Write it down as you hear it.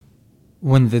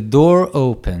When the door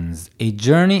opens, a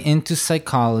journey into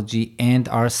psychology and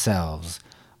ourselves.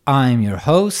 I'm your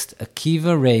host,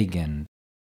 Akiva Reagan.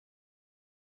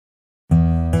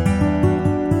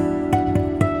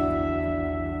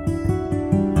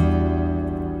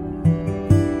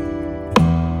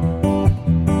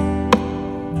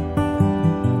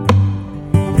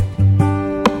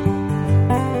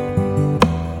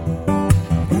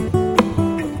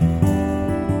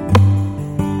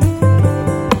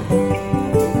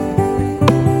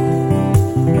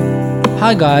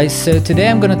 Hi guys, so today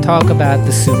I'm going to talk about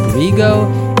the superego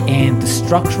and the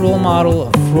structural model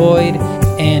of Freud.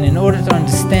 And in order to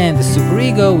understand the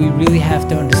superego, we really have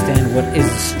to understand what is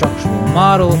the structural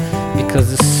model,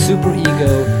 because the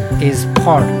superego is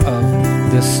part of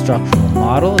the structural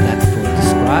model that Freud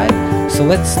described. So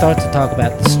let's start to talk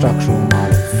about the structural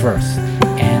model first.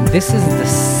 And this is the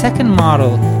second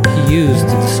model he used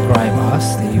to describe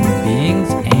us, the human beings,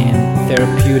 and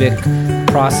therapeutic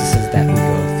processes that we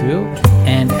go through.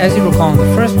 And as you recall in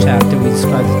the first chapter, we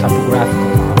described the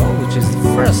topographical model, which is the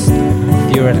first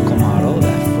theoretical model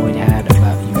that Freud had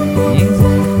about human beings.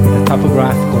 The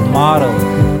topographical model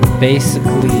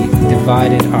basically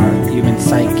divided our human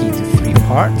psyche to three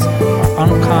parts: our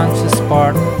unconscious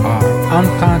part, our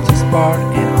unconscious part,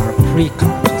 and our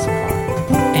preconscious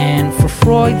part. And for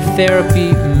Freud,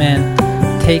 therapy meant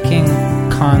taking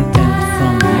content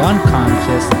from the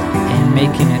unconscious and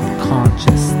making it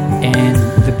conscious. And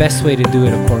the best way to do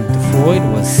it, according to Freud,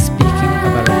 was speaking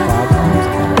about our problems,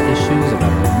 about our issues,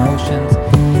 about our emotions.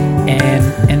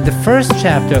 And in the first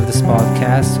chapter of this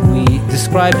podcast, we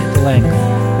described at length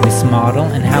this model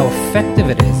and how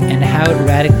effective it is and how it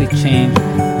radically changed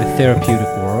the therapeutic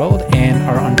world and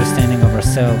our understanding of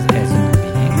ourselves as human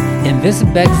beings. And this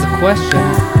begs the question,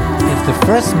 if the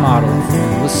first model of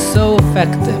Freud was so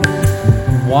effective,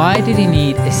 why did he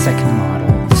need a second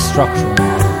model, the structural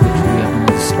model, which we are going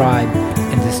to describe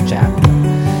in this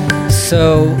chapter?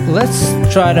 So let's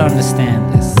try to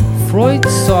understand this. Freud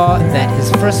saw that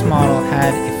his first model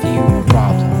had a few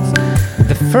problems.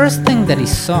 The first thing that he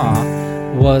saw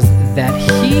was that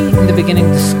he, in the beginning,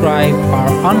 described our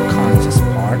unconscious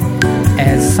part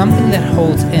as something that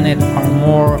holds in it our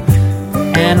more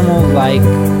animal-like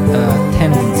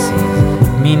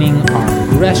tendencies, meaning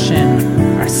our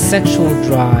aggression, our sexual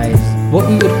drives, what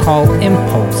we would call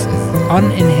impulses,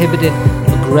 uninhibited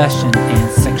aggression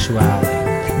and sexuality.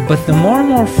 But the more and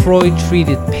more Freud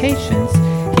treated patients,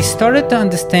 he started to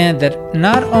understand that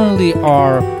not only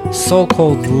our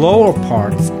so-called lower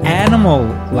parts,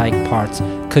 animal-like parts,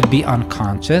 could be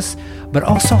unconscious, but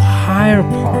also higher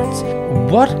parts.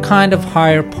 What kind of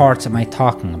higher parts am I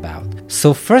talking about?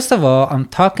 So first of all, I'm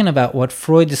talking about what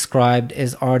Freud described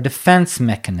as our defense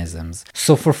mechanisms.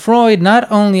 So for Freud, not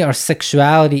only our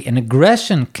sexuality and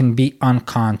aggression can be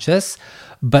unconscious,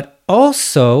 but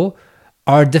also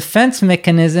our defense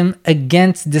mechanism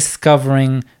against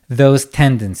discovering those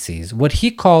tendencies, what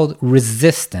he called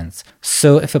resistance.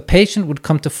 So if a patient would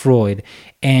come to Freud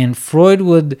and Freud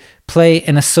would play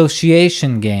an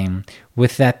association game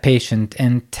with that patient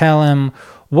and tell him,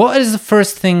 what is the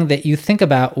first thing that you think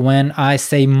about when I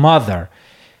say mother?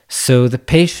 So the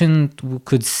patient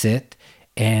could sit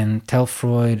and tell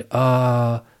Freud,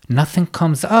 nothing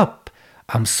comes up.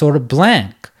 I'm sort of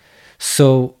blank.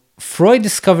 So Freud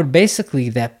discovered basically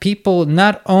that people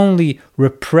not only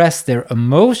repress their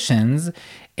emotions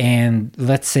and,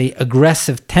 let's say,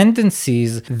 aggressive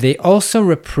tendencies, they also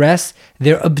repress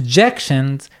their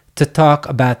objections to talk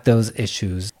about those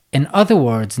issues. In other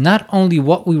words, not only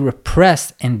what we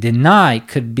repress and deny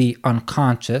could be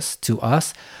unconscious to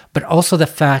us, but also the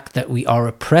fact that we are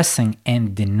repressing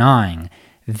and denying,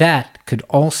 that could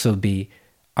also be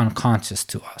unconscious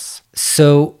to us.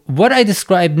 So what I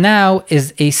describe now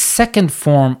is a second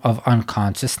form of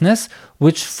unconsciousness,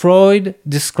 which Freud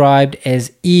described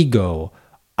as ego,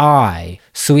 I.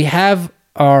 So we have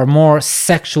our more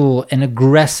sexual and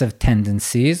aggressive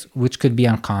tendencies, which could be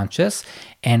unconscious,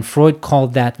 and Freud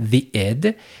called that the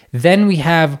id. Then we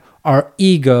have our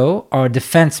ego, our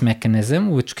defense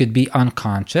mechanism, which could be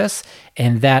unconscious,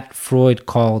 and that Freud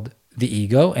called the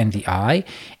ego and the I.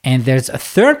 And there's a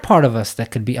third part of us that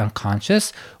could be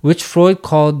unconscious, which Freud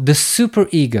called the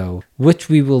superego, which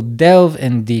we will delve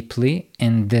in deeply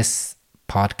in this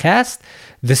podcast.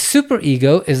 The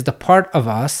superego is the part of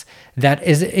us that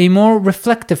is a more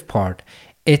reflective part.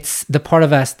 It's the part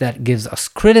of us that gives us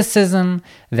criticism,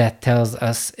 that tells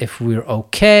us if we're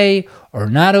okay or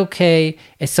not okay.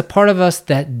 It's a part of us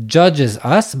that judges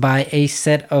us by a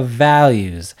set of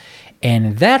values.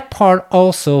 And that part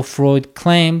also, Freud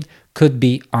claimed, could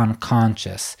be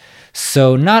unconscious.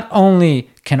 So not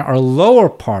only can our lower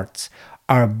parts,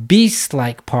 our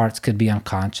beast-like parts could be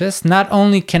unconscious. Not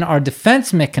only can our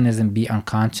defense mechanism be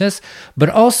unconscious, but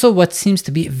also what seems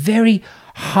to be very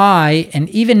high and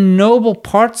even noble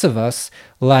parts of us,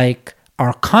 like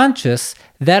our conscious,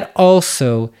 that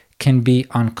also can be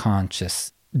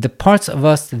unconscious. The parts of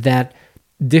us that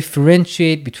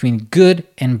differentiate between good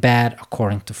and bad,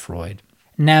 according to Freud.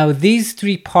 Now, these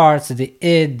three parts, the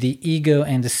id, the ego,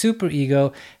 and the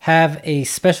superego, have a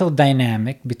special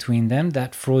dynamic between them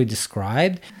that Freud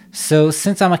described. So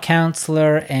since I'm a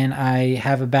counselor and I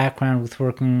have a background with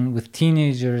working with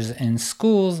teenagers in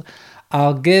schools,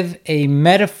 I'll give a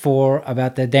metaphor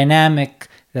about the dynamic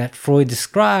that Freud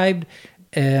described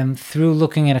through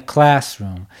looking at a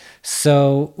classroom.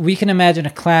 So we can imagine a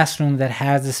classroom that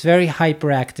has this very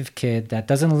hyperactive kid that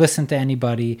doesn't listen to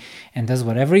anybody and does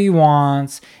whatever he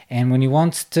wants. And when he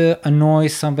wants to annoy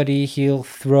somebody, he'll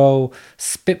throw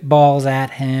spitballs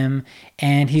at him.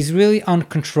 And he's really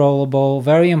uncontrollable,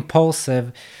 very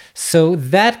impulsive. So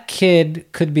that kid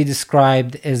could be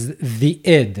described as the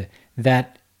id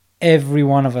that every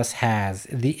one of us has.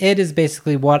 The id is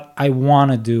basically what I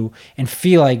want to do and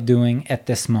feel like doing at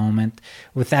this moment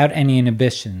without any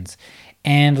inhibitions.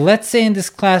 And let's say in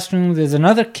this classroom there's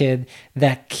another kid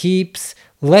that keeps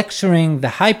lecturing the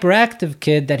hyperactive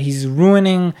kid that he's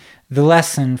ruining the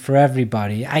lesson for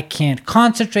everybody. I can't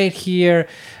concentrate here.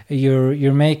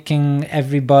 You're making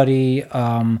everybody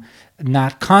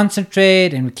not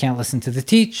concentrate, and we can't listen to the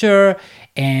teacher.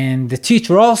 And the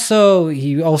teacher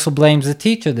he also blames the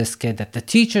teacher, this kid, that the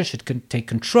teacher should take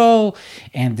control,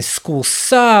 and the school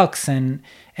sucks, and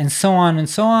so on and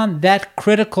so on. That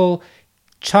critical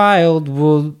child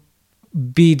will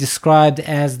be described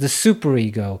as the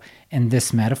superego in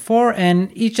this metaphor,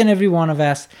 and each and every one of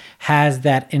us has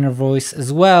that inner voice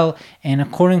as well. And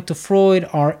according to Freud,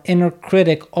 our inner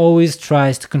critic always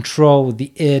tries to control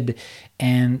the id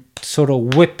and sort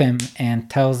of whip him and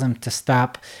tells him to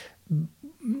stop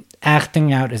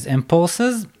acting out his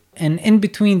impulses. And in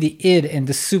between the id and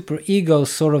the superego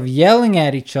sort of yelling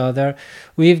at each other,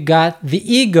 we've got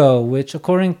the ego, which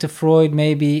according to Freud,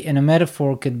 maybe in a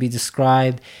metaphor could be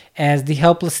described as the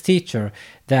helpless teacher,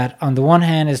 that on the one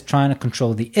hand is trying to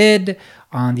control the id,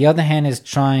 on the other hand is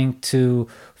trying to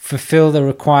fulfill the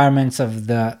requirements of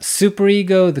the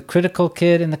superego, the critical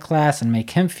kid in the class, and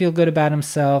make him feel good about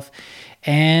himself.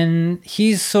 And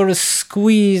he's sort of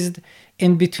squeezed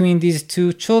in between these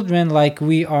two children, like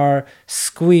we are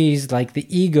squeezed, like the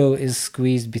ego is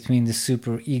squeezed between the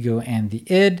superego and the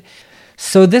id.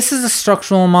 So this is a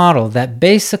structural model that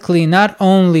basically not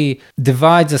only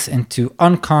divides us into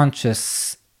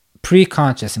unconscious,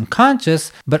 preconscious, and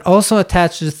conscious, but also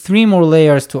attaches three more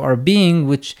layers to our being,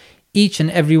 which each and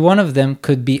every one of them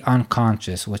could be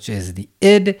unconscious, which is the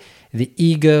id, the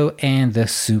ego, and the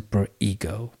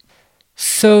superego.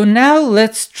 So now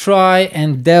let's try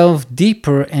and delve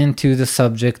deeper into the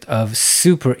subject of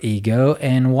superego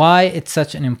and why it's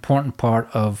such an important part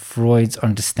of Freud's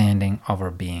understanding of our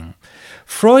being.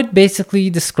 Freud basically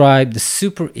described the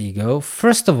superego,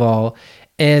 first of all,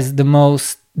 as the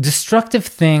most destructive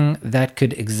thing that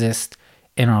could exist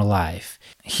in our life.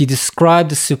 He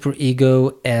described the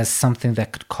superego as something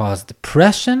that could cause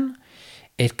depression,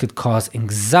 it could cause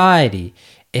anxiety,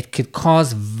 it could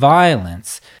cause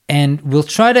violence, and we'll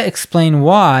try to explain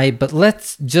why, but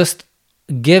let's just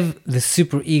give the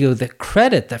superego the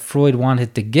credit that Freud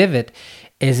wanted to give it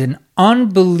as an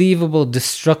unbelievable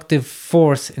destructive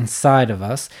force inside of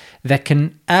us that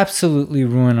can absolutely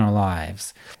ruin our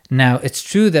lives. Now, it's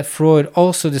true that Freud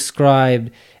also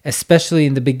described, especially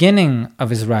in the beginning of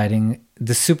his writing,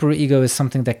 the superego is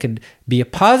something that could be a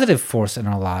positive force in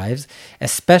our lives,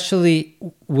 especially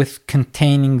with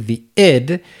containing the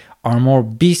id, our more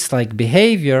beast-like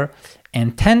behavior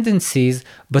and tendencies.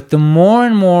 But the more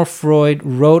and more Freud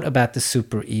wrote about the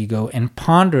superego and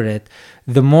pondered it,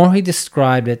 the more he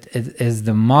described it as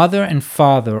the mother and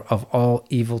father of all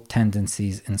evil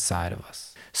tendencies inside of us.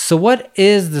 So what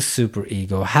is the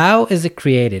superego? How is it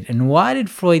created? And why did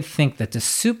Freud think that the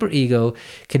superego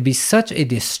could be such a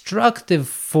destructive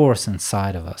force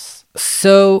inside of us?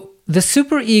 So the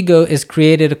superego is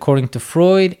created, according to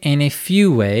Freud, in a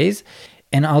few ways.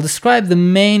 And I'll describe the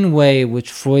main way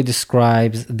which Freud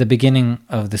describes the beginning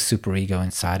of the superego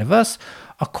inside of us.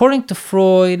 According to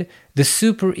Freud, the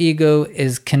superego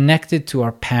is connected to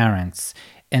our parents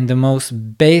in the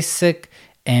most basic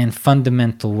and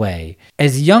fundamental way.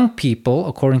 As young people,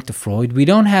 according to Freud, we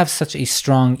don't have such a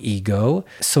strong ego.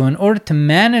 So in order to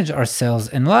manage ourselves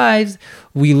and lives,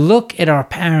 we look at our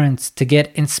parents to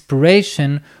get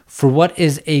inspiration for what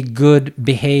is a good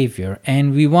behavior.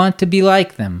 And we want to be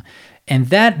like them. And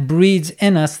that breeds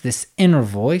in us this inner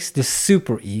voice, the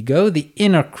superego, the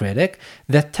inner critic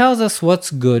that tells us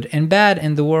what's good and bad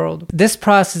in the world. This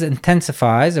process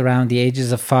intensifies around the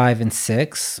ages of 5 and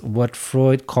 6, what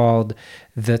Freud called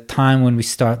the time when we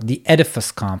start the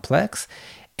Oedipus complex.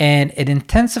 And it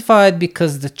intensified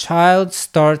because the child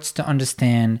starts to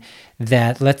understand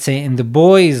that, let's say in the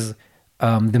boys,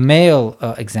 the male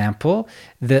example,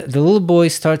 the little boy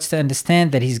starts to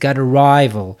understand that he's got a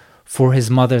rival for his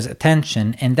mother's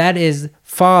attention, and that is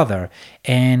father.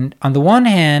 And on the one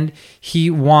hand, he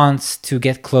wants to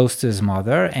get close to his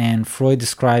mother, and Freud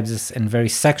describes this in very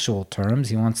sexual terms.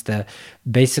 He wants to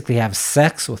basically have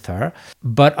sex with her.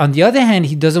 But on the other hand,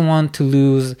 he doesn't want to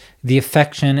lose the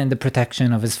affection and the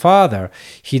protection of his father.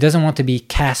 He doesn't want to be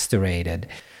castrated.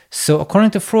 So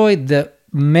according to Freud, the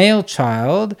male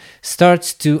child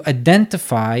starts to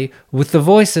identify with the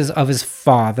voices of his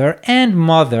father and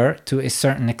mother to a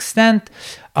certain extent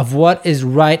of what is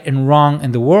right and wrong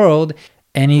in the world,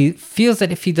 and he feels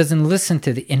that if he doesn't listen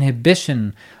to the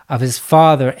inhibition of his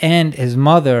father and his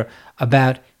mother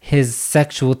about his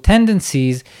sexual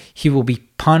tendencies, he will be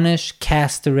punished,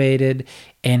 castrated,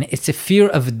 and it's a fear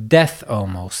of death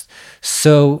almost.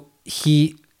 So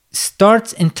he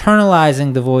starts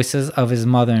internalizing the voices of his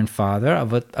mother and father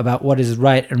about what is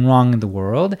right and wrong in the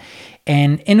world.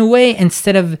 And in a way,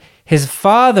 instead of his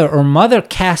father or mother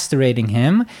castrating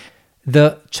him,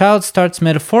 the child starts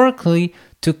metaphorically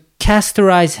to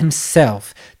castrate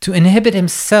himself, to inhibit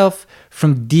himself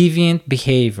from deviant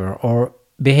behavior or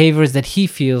behaviors that he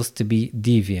feels to be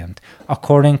deviant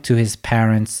according to his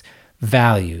parents'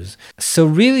 values. So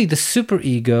really the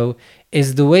superego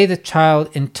is the way the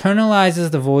child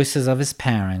internalizes the voices of his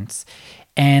parents,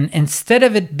 and instead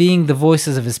of it being the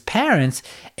voices of his parents,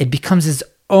 it becomes his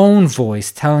own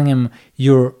voice telling him,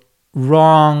 you're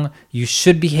wrong, you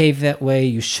should behave that way,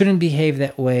 you shouldn't behave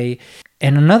that way.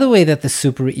 And another way that the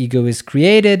superego is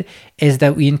created is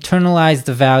that we internalize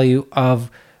the value of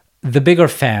the bigger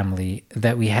family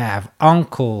that we have,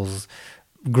 uncles,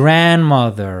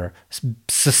 grandmother,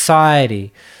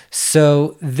 society.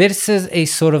 So this is a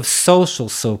sort of social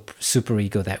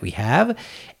superego that we have.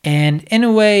 And in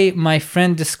a way, my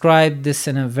friend described this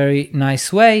in a very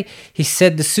nice way. He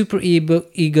said the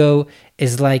superego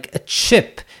is like a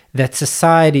chip that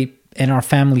society and our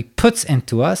family puts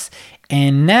into us.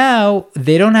 And now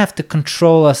they don't have to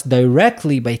control us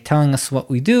directly by telling us what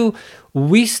we do.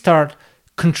 We start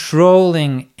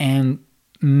controlling and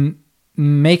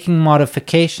making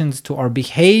modifications to our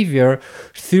behavior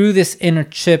through this inner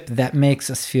chip that makes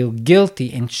us feel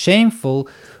guilty and shameful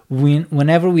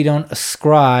whenever we don't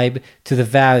ascribe to the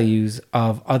values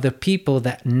of other people,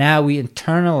 that now we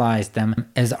internalize them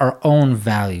as our own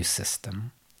value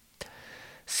system.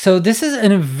 So this is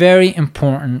a very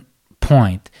important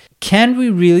point. Can we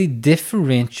really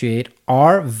differentiate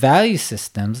our value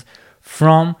systems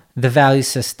from the value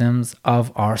systems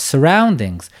of our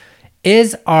surroundings?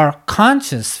 Is our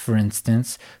conscience, for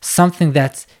instance, something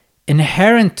that's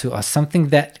inherent to us, something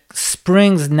that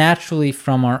springs naturally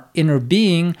from our inner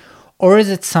being, or is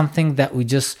it something that we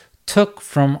just took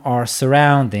from our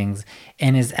surroundings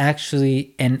and is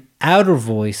actually an outer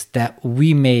voice that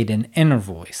we made an inner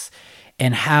voice?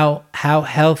 And how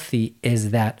healthy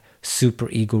is that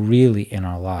superego really in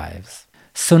our lives?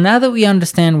 So now that we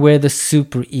understand where the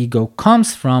superego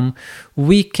comes from,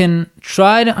 we can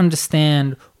try to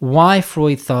understand why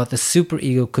Freud thought the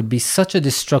superego could be such a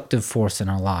destructive force in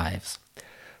our lives.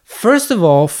 First of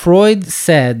all, Freud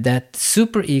said that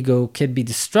superego could be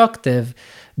destructive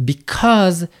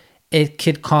because it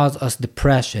could cause us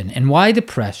depression. And why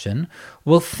depression?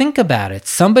 Well, think about it.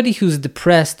 Somebody who's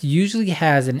depressed usually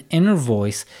has an inner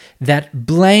voice that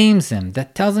blames him,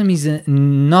 that tells him he's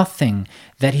nothing,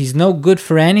 that he's no good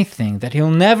for anything, that he'll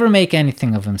never make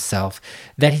anything of himself,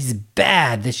 that he's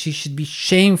bad, that she should be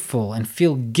shameful and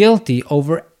feel guilty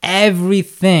over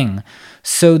everything.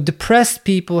 So depressed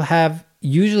people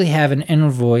usually have an inner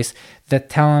voice that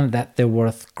tell them that they're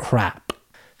worth crap.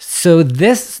 So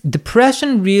this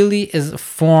depression really is a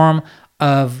form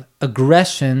of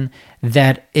aggression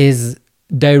that is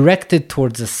directed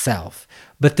towards the self.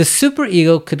 But the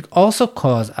superego could also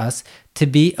cause us to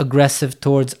be aggressive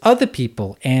towards other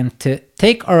people and to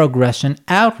take our aggression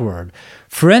outward.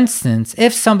 For instance,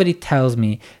 if somebody tells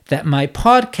me that my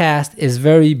podcast is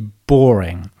very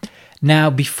boring,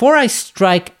 now before I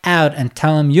strike out and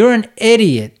tell him, you're an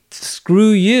idiot,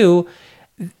 screw you,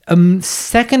 a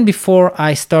second before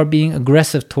I start being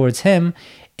aggressive towards him,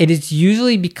 it is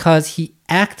usually because he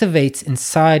activates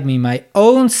inside me my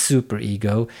own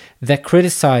superego that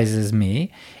criticizes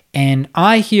me, and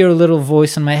I hear a little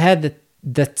voice in my head that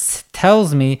that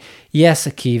tells me, yes,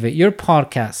 Akiva, your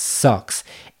podcast sucks.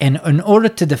 And in order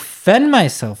to defend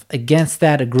myself against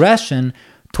that aggression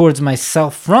towards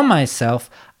myself from myself,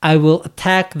 I will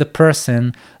attack the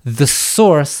person, the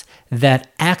source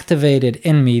that activated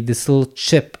in me this little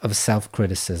chip of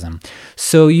self-criticism.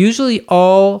 So usually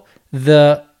all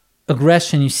the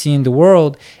aggression you see in the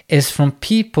world is from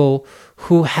people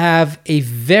who have a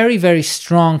very, very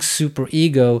strong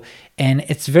superego, and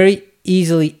it's very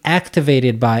easily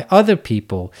activated by other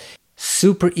people.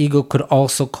 Superego could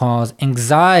also cause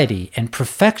anxiety and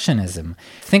perfectionism.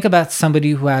 Think about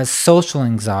somebody who has social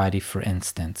anxiety, for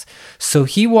instance. So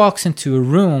he walks into a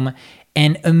room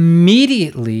and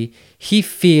immediately he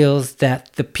feels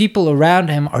that the people around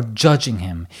him are judging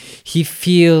him. He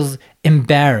feels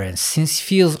embarrassed. He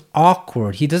feels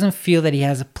awkward. He doesn't feel that he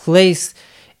has a place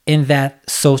in that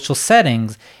social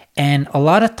settings. And a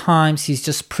lot of times he's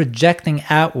just projecting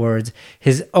outwards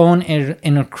his own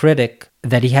inner critic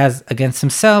that he has against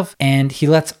himself, and he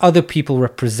lets other people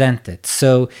represent it.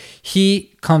 So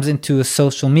he comes into a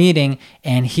social meeting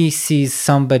and he sees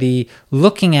somebody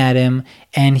looking at him,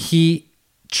 and he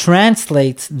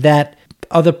translates that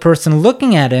other person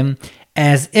looking at him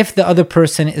as if the other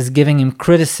person is giving him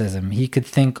criticism. He could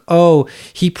think, oh,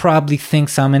 he probably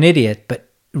thinks I'm an idiot,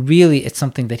 but really it's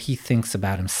something that he thinks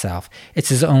about himself. It's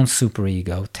his own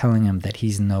superego telling him that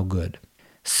he's no good.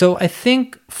 So I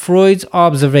think Freud's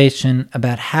observation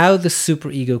about how the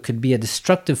superego could be a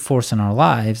destructive force in our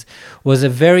lives was a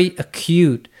very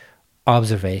acute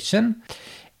observation.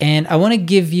 And I want to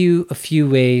give you a few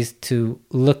ways to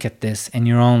look at this in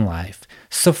your own life.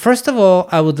 So first of all,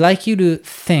 I would like you to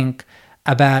think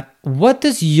about, what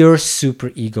does your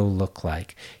superego look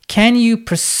like? Can you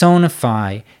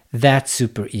personify that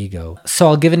superego? So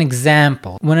I'll give an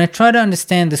example. When I try to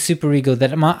understand the superego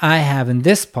that I have in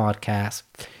this podcast,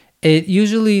 it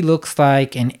usually looks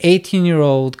like an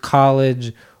 18-year-old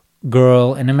college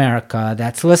girl in America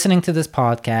that's listening to this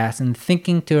podcast and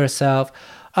thinking to herself,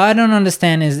 I don't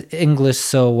understand his English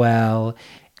so well,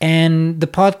 and the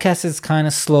podcast is kind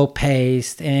of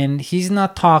slow-paced, and he's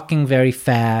not talking very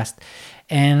fast,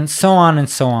 and so on and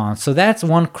so on. So that's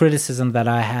one criticism that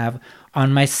I have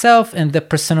on myself, and the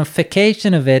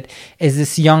personification of it is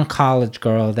this young college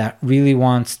girl that really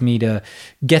wants me to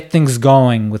get things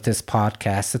going with this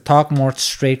podcast, to talk more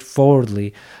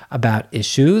straightforwardly about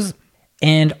issues.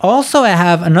 And also I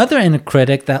have another inner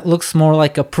critic that looks more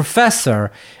like a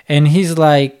professor, and he's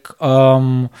like,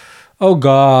 oh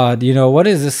God, what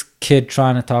is this kid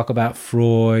trying to talk about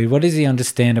Freud? What does he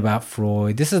understand about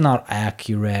Freud? This is not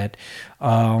accurate.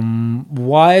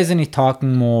 Why isn't he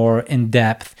talking more in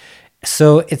depth?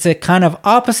 So it's a kind of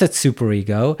opposite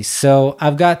superego. So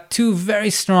I've got two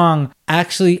very strong,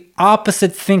 actually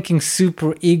opposite thinking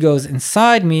superegos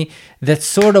inside me that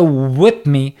sort of whip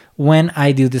me when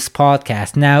I do this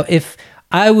podcast. Now, if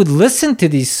I would listen to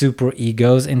these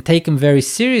superegos and take them very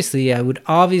seriously, I would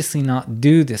obviously not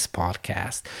do this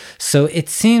podcast. So it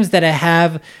seems that I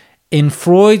have, in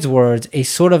Freud's words, a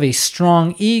sort of a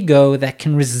strong ego that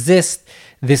can resist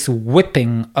this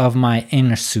whipping of my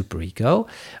inner superego.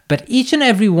 But each and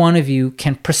every one of you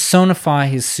can personify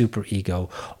his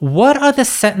superego. What are the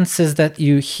sentences that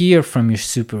you hear from your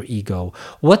superego?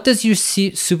 What does your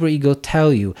superego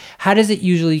tell you? How does it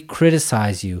usually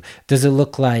criticize you? Does it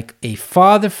look like a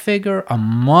father figure, a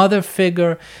mother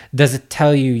figure? Does it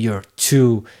tell you you're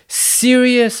too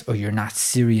serious or you're not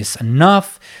serious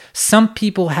enough? Some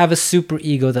people have a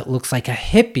superego that looks like a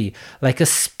hippie, like a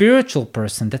spiritual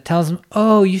person that tells them,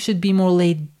 oh, you should be more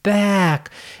laid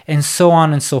back, and so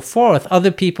on and so forth.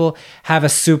 Other people have a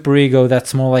superego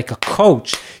that's more like a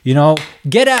coach.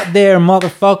 Get out there,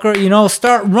 motherfucker.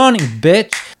 Start running,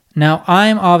 bitch. Now,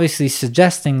 I'm obviously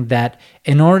suggesting that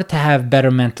in order to have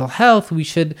better mental health, we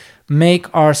should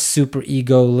make our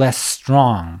superego less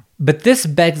strong. But this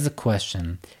begs the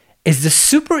question, is the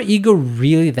superego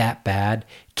really that bad?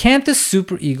 Can't the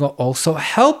superego also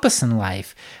help us in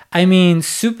life? I mean,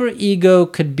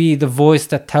 superego could be the voice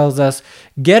that tells us,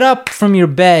 get up from your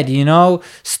bed,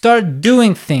 start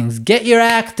doing things, get your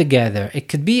act together. It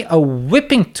could be a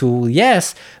whipping tool,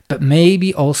 yes, but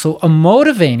maybe also a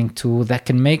motivating tool that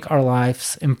can make our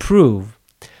lives improve.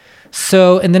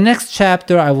 So in the next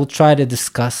chapter, I will try to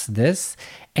discuss this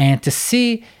and to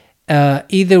see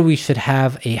either we should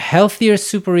have a healthier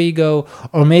superego,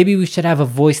 or maybe we should have a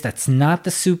voice that's not the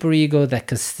superego, that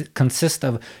consists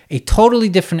of a totally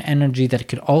different energy that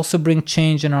could also bring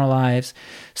change in our lives.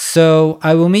 So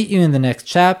I will meet you in the next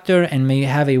chapter, and may you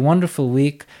have a wonderful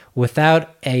week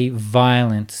without a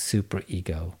violent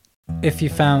superego. If you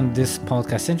found this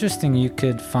podcast interesting, you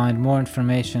could find more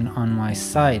information on my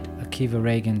site,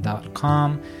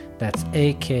 akivaragen.com. That's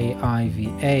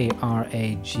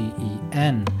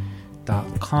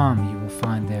AKIVARAGEN.com. You will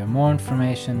find there more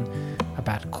information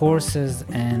about courses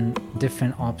and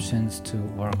different options to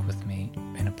work with me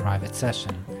in a private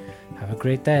session. Have a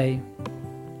great day.